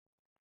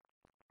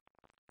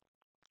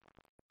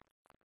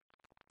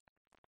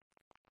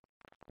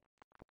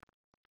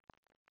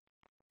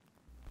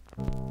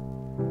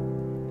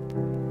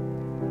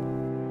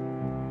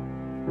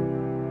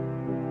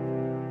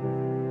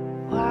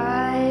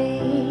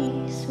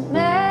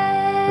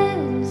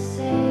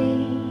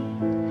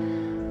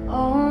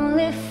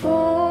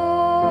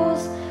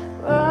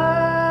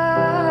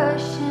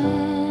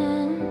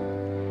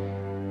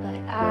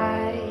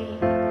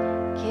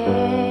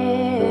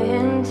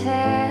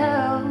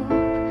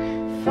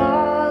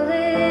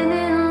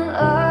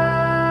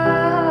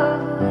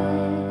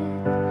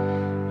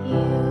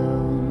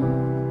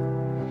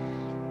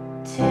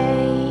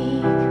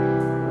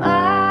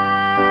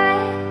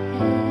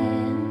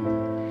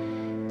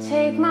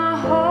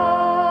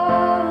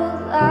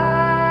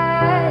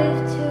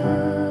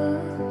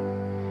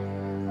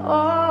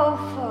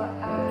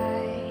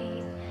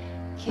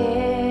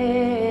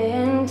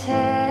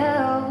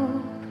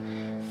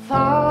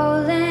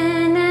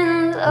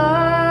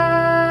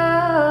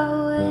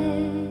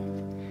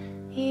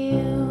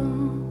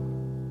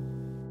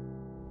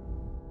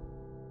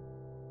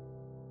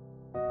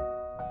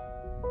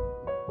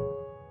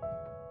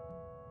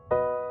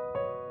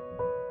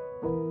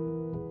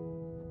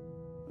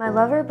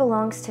lover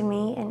belongs to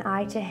me and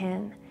I to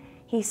him.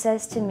 He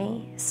says to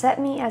me, set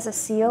me as a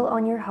seal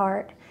on your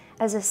heart,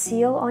 as a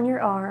seal on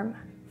your arm,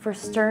 for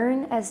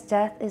stern as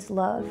death is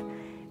love,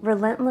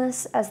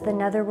 relentless as the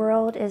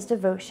netherworld is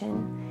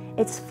devotion.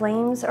 Its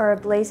flames are a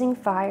blazing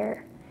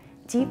fire.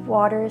 Deep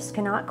waters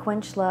cannot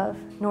quench love,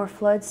 nor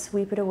floods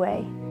sweep it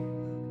away.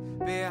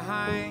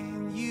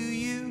 Behind you,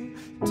 you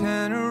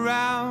turn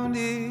around,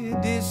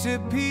 it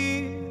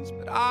disappears,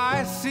 but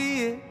I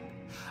see it,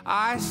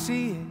 I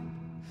see it.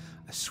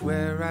 I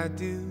swear I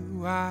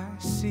do, I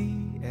see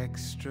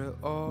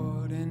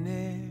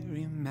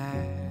extraordinary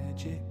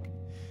magic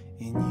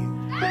in you.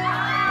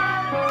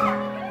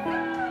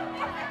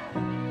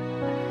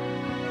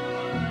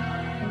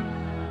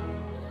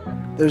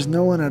 There's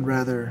no one I'd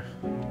rather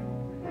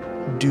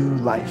do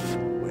life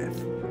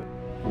with.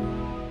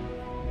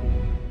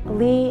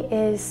 Lee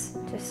is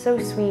just so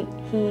sweet.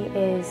 He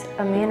is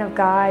a man of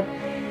God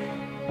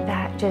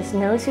that just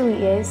knows who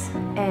he is,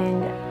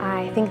 and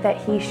I think that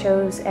he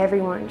shows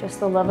everyone just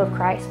the love of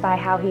Christ by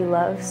how he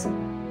loves.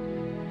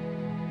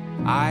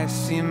 I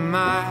see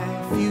my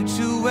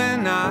future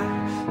when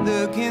I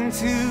look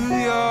into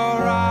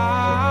your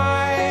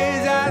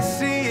eyes. I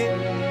see it,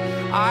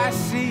 I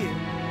see it.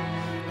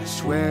 I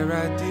swear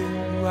I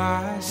do,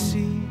 I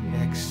see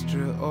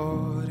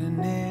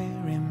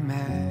extraordinary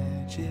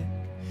magic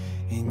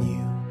in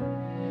you.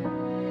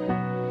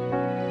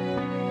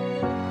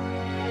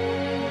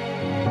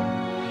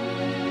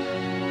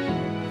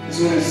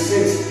 So in a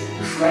sense,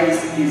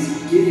 Christ is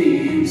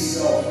giving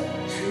himself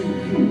to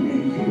you,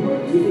 and you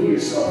are giving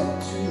yourself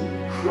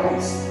to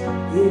Christ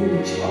in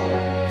each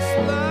other.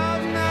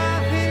 Love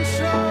nothing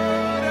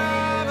short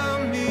of a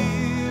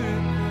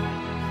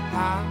miracle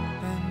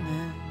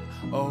happening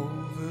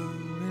over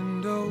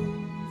and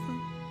over.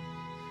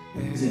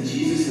 Is that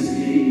Jesus has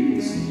given you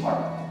his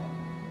heart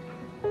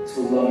to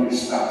love your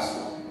spouse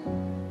with.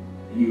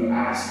 And you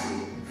ask him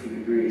for the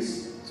grace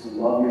to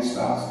love your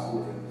spouse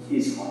with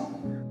his heart.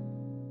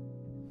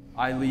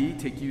 I, Lee,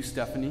 take you,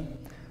 Stephanie.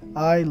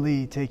 I,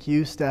 Lee, take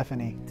you,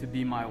 Stephanie, To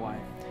be my wife.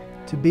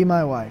 to be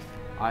my wife.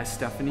 I,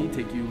 Stephanie,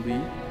 take you,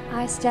 Lee.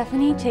 I,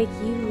 Stephanie, take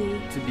you,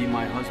 Lee, To be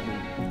my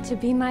husband. to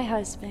be my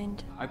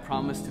husband. I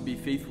promise to be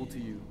faithful to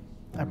you.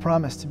 I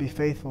promise to be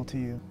faithful to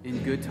you,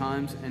 In good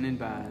times and in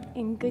bad.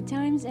 In good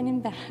times and in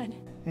bad.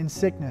 in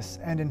sickness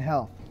and in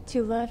health,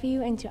 To love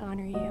you and to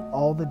honor you.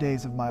 all the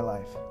days of my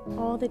life.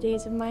 All the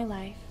days of my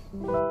life.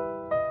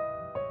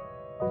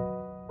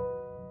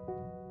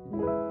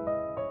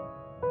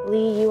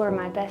 Lee, you are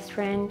my best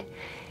friend,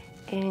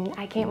 and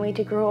I can't wait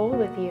to grow old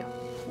with you.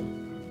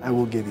 I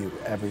will give you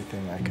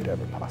everything I could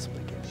ever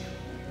possibly give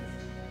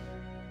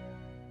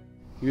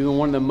you. You're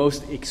one of the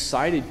most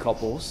excited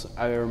couples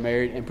I've ever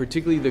married, and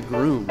particularly the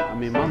groom. I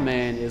mean, my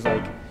man is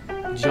like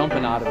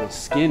jumping out of his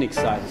skin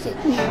excited. So,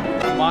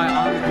 my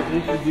honor to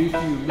introduce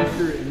you,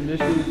 Mr. and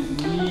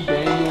Mrs. Lee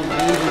Daniel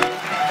Landry.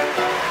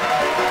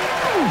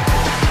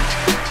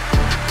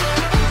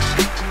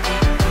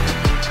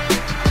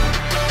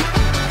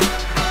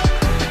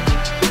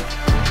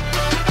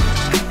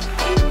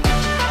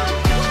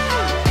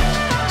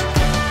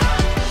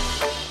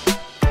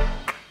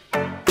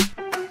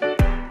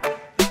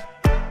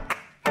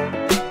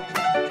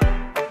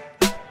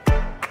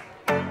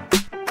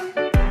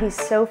 He's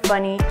so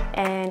funny,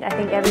 and I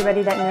think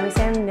everybody that knows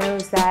him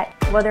knows that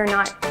whether or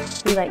not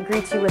he like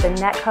greets you with a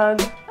neck hug,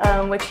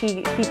 which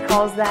he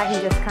calls that, he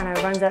just kind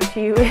of runs up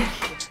to you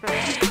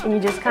and you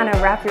just kind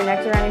of wrap your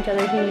necks around each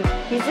other.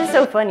 He's just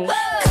so funny.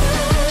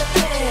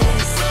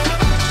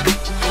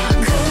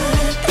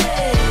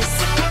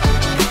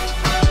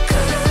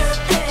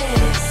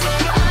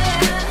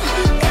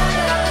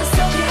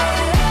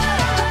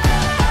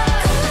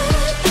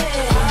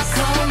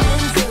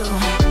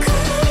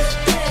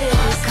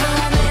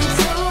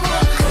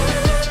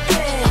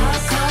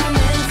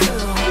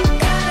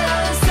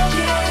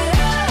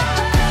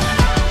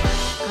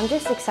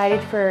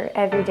 Excited for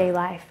everyday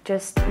life,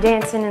 just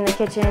dancing in the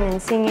kitchen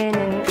and singing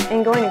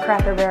and going to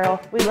Cracker Barrel.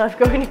 We love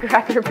going to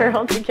Cracker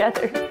Barrel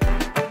together.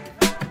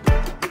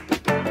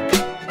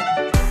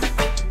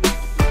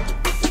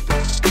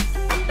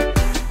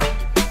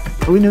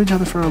 We knew each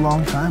other for a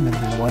long time, and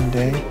then one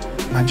day,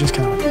 I just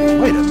kind of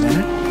went, wait a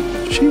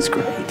minute, she's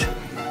great.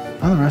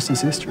 Well, the rest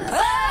is history.